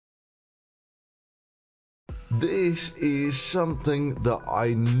This is something that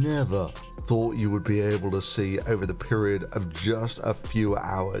I never thought you would be able to see over the period of just a few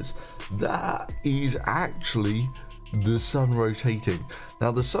hours. That is actually the sun rotating.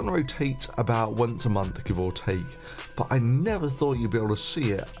 Now the sun rotates about once a month, give or take, but I never thought you'd be able to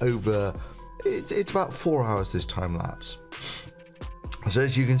see it over, it's about 4 hours this time lapse. So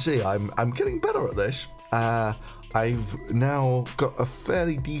as you can see, I'm getting better at this. I've now got a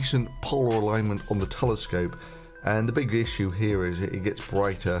fairly decent polar alignment on the telescope, and the big issue here is it gets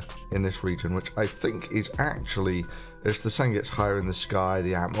brighter in this region, which I think is actually as the sun gets higher in the sky,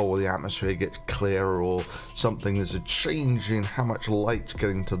 the atmosphere gets clearer or something. There's a change in how much light's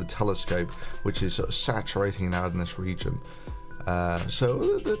getting to the telescope, which is sort of saturating it out in this region.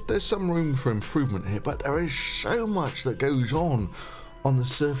 So there's some room for improvement here, but there is so much that goes on the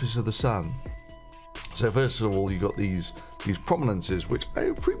surface of the sun. So first of all, you got these prominences, which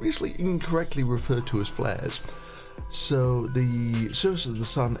I previously incorrectly referred to as flares. So the surface of the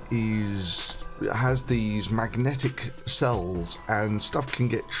sun has these magnetic cells, and stuff can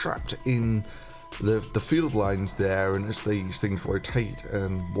get trapped in the field lines there, and as these things rotate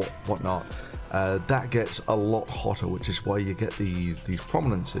and whatnot, that gets a lot hotter, which is why you get these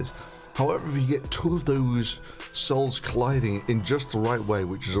prominences. However, if you get two of those cells colliding in just the right way,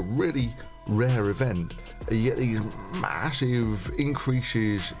 which is a really rare event, you get these massive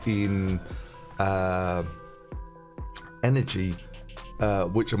increases in energy,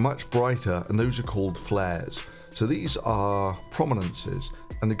 which are much brighter, and those are called flares. So these are prominences,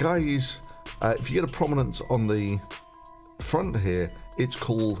 and the guys, if you get a prominence on the front here, it's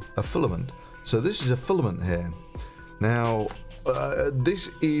called a filament. So this is a filament here. Now this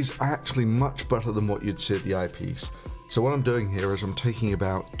is actually much better than what you'd see at the eyepiece. So what I'm doing here is I'm taking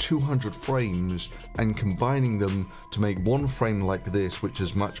about 200 frames and combining them to make one frame like this, which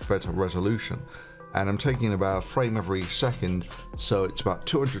is much better resolution. And I'm taking about a frame every second, so it's about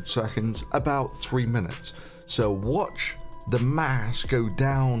 200 seconds, about 3 minutes. So watch the mass go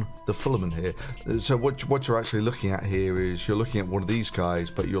down the filament here. So what you're actually looking at here is you're looking at one of these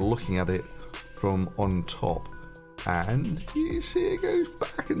guys, but you're looking at it from on top. And you see it goes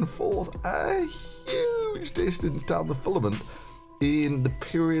back and forth a huge distance down the filament in the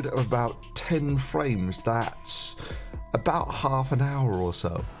period of about 10 frames. That's about half an hour or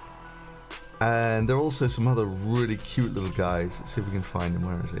so. And there are also some other really cute little guys. Let's see if we can find him.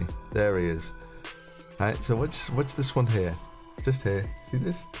 Where is he? There he is. Alright, so what's this one here? Just here. See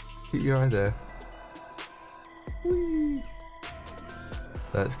this? Keep your eye there. Whee!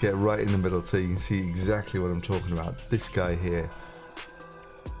 Let's get right in the middle so you can see exactly what I'm talking about. This guy here.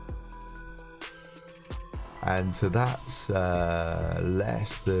 And so that's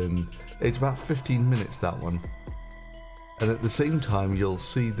less than, it's about 15 minutes, that one. And at the same time, you'll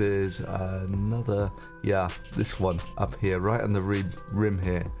see there's another, yeah, this one up here, right on the rim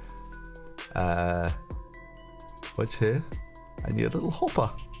here. What's here? And your little hopper.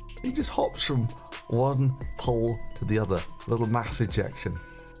 He just hops from one pole to the other. Little mass ejection.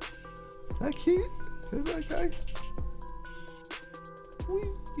 Isn't that cute? Isn't that guy?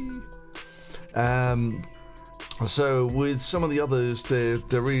 Whee! So with some of the others,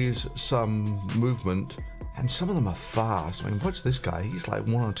 there is some movement, and some of them are fast. I mean, watch this guy. He's like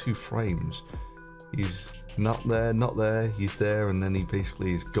 1 or 2 frames. He's not there, not there. He's there, and then he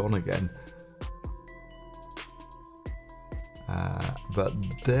basically is gone again. But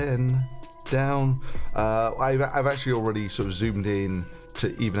then down, I've actually already sort of zoomed in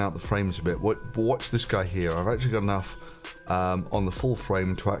to even out the frames a bit. Watch this guy here. I've actually got enough on the full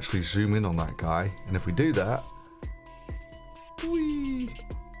frame to actually zoom in on that guy, and if we do that, whee!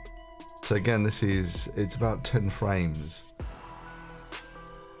 So again, it's about 10 frames.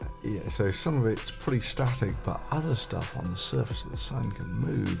 Yeah, so some of it's pretty static, but other stuff on the surface of the sun can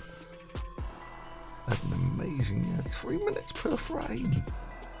move. That's an amazing, yeah, 3 minutes per frame.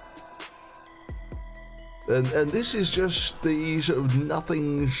 And this is just the sort of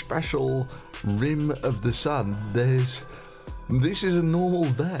nothing special rim of the sun. This is a normal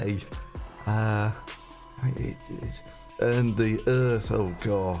day. And the Earth, oh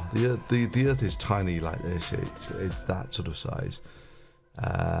god, the Earth is tiny like this. It's that sort of size.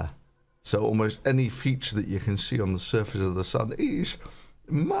 So almost any feature that you can see on the surface of the sun is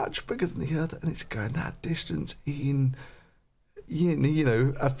much bigger than the Earth, and it's going that distance in, you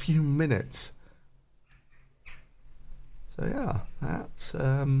know, a few minutes. So yeah, that's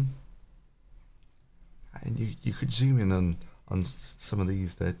and you could zoom in on some of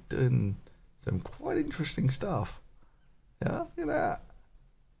these. They're doing some quite interesting stuff. Yeah, look at that.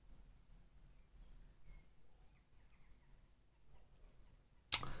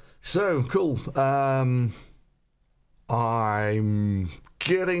 So cool. I'm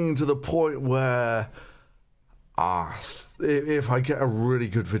getting to the point where if I get a really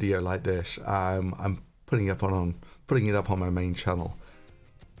good video like this, I'm putting it up on my main channel.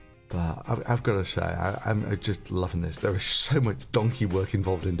 But I've got to say, I'm just loving this. There is so much donkey work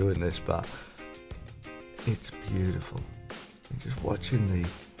involved in doing this, but it's beautiful. And just watching the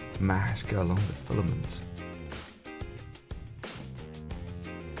mass go along the filaments.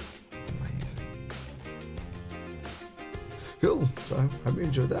 Amazing. Cool. So, hope you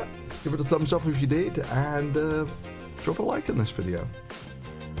enjoyed that. Give it a thumbs up if you did, and drop a like on this video.